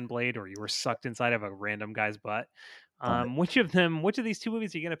ceiling fan blade, or you were sucked inside of a random guy's butt. Which of these two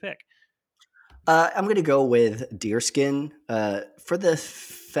movies are you gonna pick? I'm going to go with Deerskin for the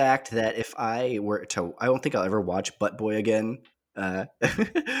fact that if I were to, I don't think I'll ever watch Butt Boy again.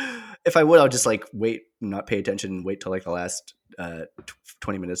 If I would, I'll just like wait, not pay attention, and wait till like the last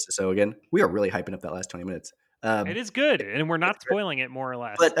 20 minutes or so again. We are really hyping up that last 20 minutes. It is good, and we're not spoiling it, more or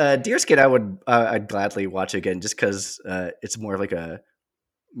less. But Deerskin, I'd gladly watch again just because it's more of like a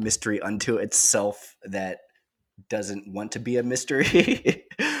mystery unto itself that doesn't want to be a mystery,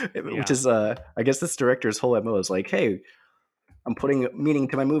 which is I guess this director's whole MO is like, hey, I'm putting meaning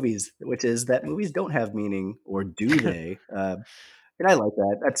to my movies, which is that movies don't have meaning, or do they? And I like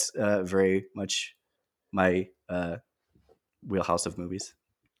that. That's very much my wheelhouse of movies.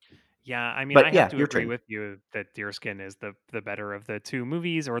 Yeah, I mean, But I yeah, have to your agree turn. with you that Deerskin is the better of the two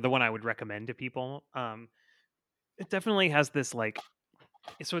movies, or the one I would recommend to people. It definitely has this like,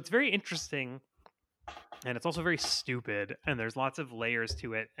 so it's very interesting, and it's also very stupid, and there's lots of layers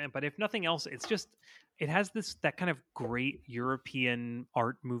to it. But if nothing else, it has that kind of great European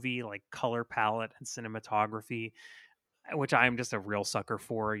art movie like color palette and cinematography, which I'm just a real sucker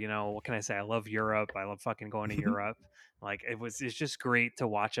for. You know, what can I say? I love Europe. I love fucking going to Europe. Like it's just great to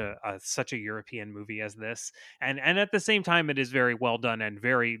watch such a European movie as this, and at the same time, it is very well done and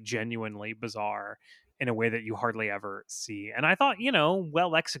very genuinely bizarre in a way that you hardly ever see. And I thought,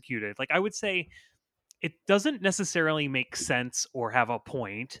 well executed. Like I would say, it doesn't necessarily make sense or have a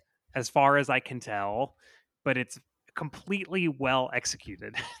point, as far as I can tell, but it's completely well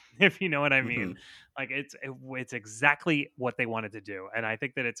executed, if you know what I mean. Like it's exactly what they wanted to do, and I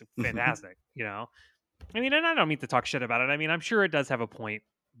think that it's fantastic. I mean, and I don't mean to talk shit about it. I mean, I'm sure it does have a point,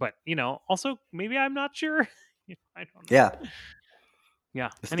 but also maybe I'm not sure. I don't know. Yeah.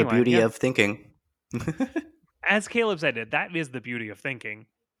 It's Anyway, the beauty yeah. of thinking. As Caleb said, that is the beauty of thinking.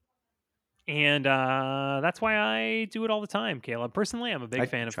 And that's why I do it all the time, Caleb. Personally, I'm a big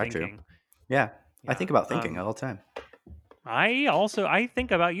fan of try to. thinking. Yeah, I think about thinking all the time. I think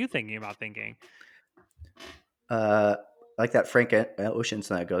about you thinking about thinking. Like that Frank Ocean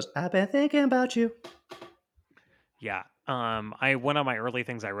song that goes, "I've been thinking about you." Yeah. One of my early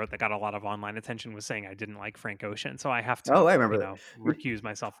things I wrote that got a lot of online attention was saying I didn't like Frank Ocean, so I have to Oh, I remember that. recuse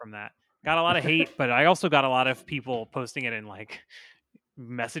myself from that. Got a lot of hate, but I also got a lot of people posting it in like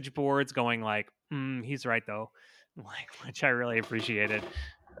message boards going like, he's right though. Like, which I really appreciated.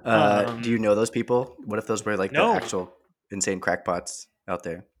 Do you know those people? What if those were like No. the actual insane crackpots out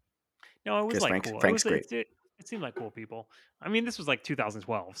there? No, it was Because like cool. Frank's great. It seemed like cool people. I mean, this was like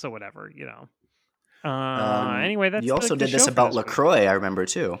 2012, so whatever, Anyway, that's you also like the did this show for about this week. LaCroix, I remember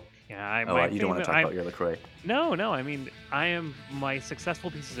too. Yeah, You don't want to talk about your LaCroix. No. I mean, my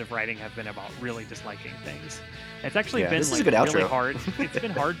successful pieces of writing have been about really disliking things. It's actually been this is like a good really outro. hard. It's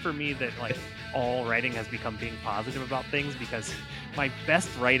been hard for me that like all writing has become being positive about things, because my best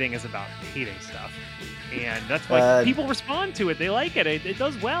writing is about hating stuff. And that's why people respond to it. They like it. It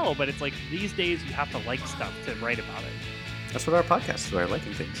does well, but it's like these days you have to like stuff to write about it. That's what our podcasts are,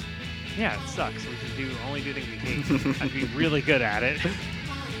 liking things. Yeah, it sucks. We should only do things we hate. I'd be really good at it.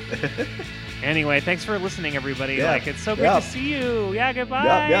 Anyway, thanks for listening, everybody. Yeah. Like, it's so great to see you. Yeah,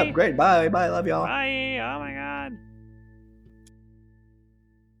 goodbye. Yep, great. Bye. Love y'all. Bye. Oh my God.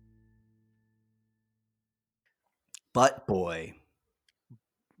 Butt boy.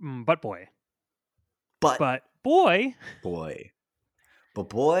 Butt boy. Butt But boy. boy. But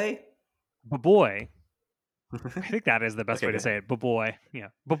boy. But boy. I think that is the best Okay, way to good. say it. But boy. Yeah.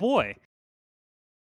 But boy.